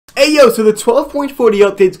Hey yo, so the 12.40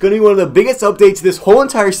 update is going to be one of the biggest updates this whole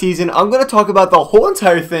entire season. I'm going to talk about the whole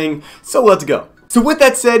entire thing, so let's go. So with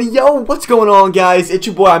that said, yo, what's going on guys? It's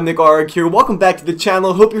your boy, imnickarg here. Welcome back to the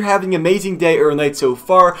channel. Hope you're having an amazing day or night so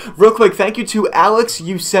far. Real quick, thank you to Alex,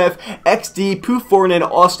 Youssef, XD, Pooh, Foreign, and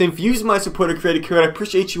Austin for using my supporter creator code. I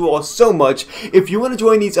appreciate you all so much. If you want to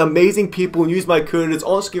join these amazing people and use my code, it's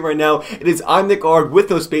on screen right now. It is imnickarg with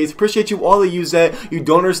no space. Appreciate you all that use that. You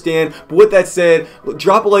don't understand. But with that said,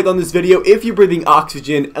 drop a like on this video if you're breathing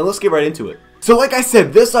oxygen, and let's get right into it. So like I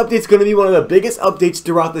said, this update is going to be one of the biggest updates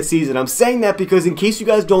throughout the season. I'm saying that because in case you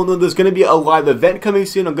guys don't know, there's going to be a live event coming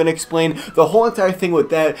soon. I'm going to explain the whole entire thing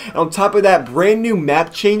with that. And on top of that, brand new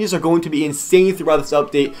map changes are going to be insane throughout this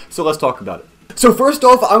update. So let's talk about it. So first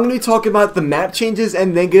off, I'm going to be talking about the map changes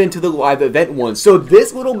and then get into the live event ones. So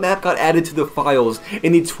this little map got added to the files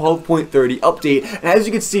in the 12.30 update. And as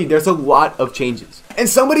you can see, there's a lot of changes. And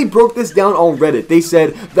somebody broke this down on Reddit. They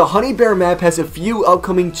said the Honey Bear map has a few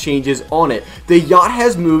upcoming changes on it. The yacht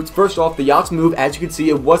has moved. First off, the yacht's moved. As you can see,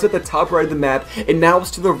 it was at the top right of the map, and now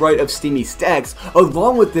it's to the right of Steamy Stacks.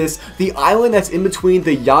 Along with this, the island that's in between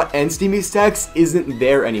the yacht and Steamy Stacks isn't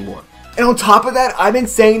there anymore. And on top of that, I've been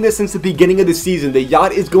saying this since the beginning of the season. The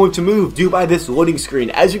yacht is going to move due by this loading screen.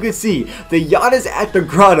 As you can see, the yacht is at the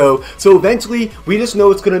grotto. So eventually, we just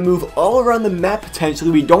know it's going to move all around the map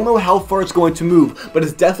potentially. We don't know how far it's going to move, but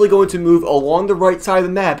it's definitely going to move along the right side of the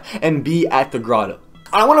map and be at the grotto.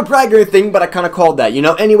 I don't want to brag or anything, but I kind of called that, you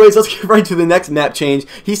know? Anyways, let's get right to the next map change.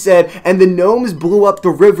 He said, and the gnomes blew up the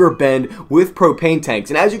river bend with propane tanks.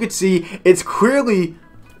 And as you can see, it's clearly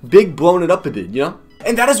big blown it up a bit, you know?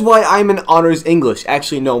 And that is why I'm in honors English.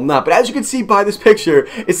 Actually, no, I'm not. But as you can see by this picture,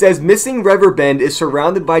 it says missing river bend is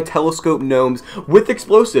surrounded by telescope gnomes with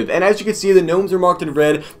explosive. And as you can see, the gnomes are marked in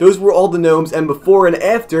red. Those were all the gnomes. And before and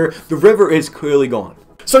after, the river is clearly gone.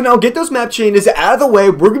 So now get those map changes out of the way.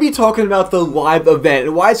 We're going to be talking about the live event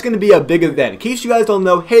and why it's going to be a big event. In case you guys don't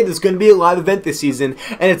know, hey, there's going to be a live event this season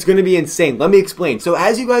and it's going to be insane. Let me explain. So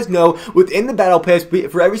as you guys know, within the battle pass,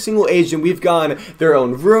 for every single agent, we've gone their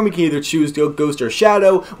own room. You can either choose ghost or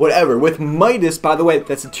shadow, whatever. With Midas, by the way,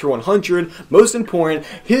 that's a tier 100. Most important,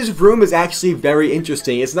 his room is actually very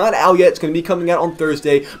interesting. It's not out yet. It's going to be coming out on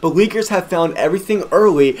Thursday, but leakers have found everything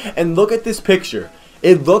early. And look at this picture.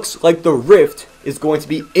 It looks like the rift is going to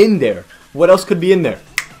be in there. What else could be in there?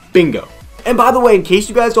 Bingo. And by the way, in case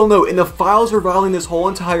you guys don't know, in the files revealing this whole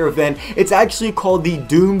entire event, it's actually called the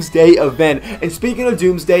Doomsday event. And speaking of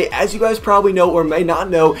Doomsday, as you guys probably know or may not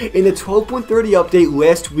know, in the 12.30 update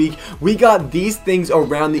last week, we got these things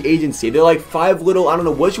around the agency. They're like 5 little, I don't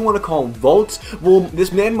know what you want to call them, vaults. Well,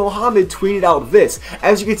 this man Mohammed tweeted out this.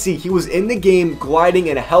 As you can see, he was in the game gliding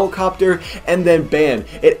in a helicopter, and then bam,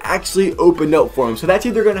 it actually opened up for him. So that's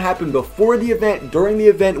either going to happen before the event, during the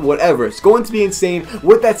event, whatever. It's going to be insane.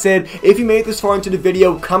 With that said, if you made it this far into the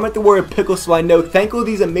video, comment the word pickle so I know. Thank all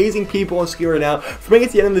these amazing people on screen right now for making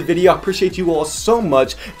it to the end of the video. I appreciate you all so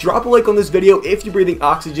much. Drop a like on this video if you're breathing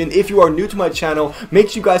oxygen. If you are new to my channel, make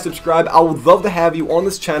sure you guys subscribe. I would love to have you on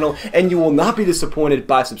this channel and you will not be disappointed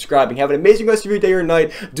by subscribing. Have an amazing rest of your day or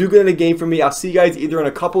night. Do good in the game for me. I'll see you guys either in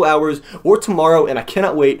a couple hours or tomorrow, and I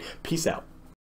cannot wait. Peace out.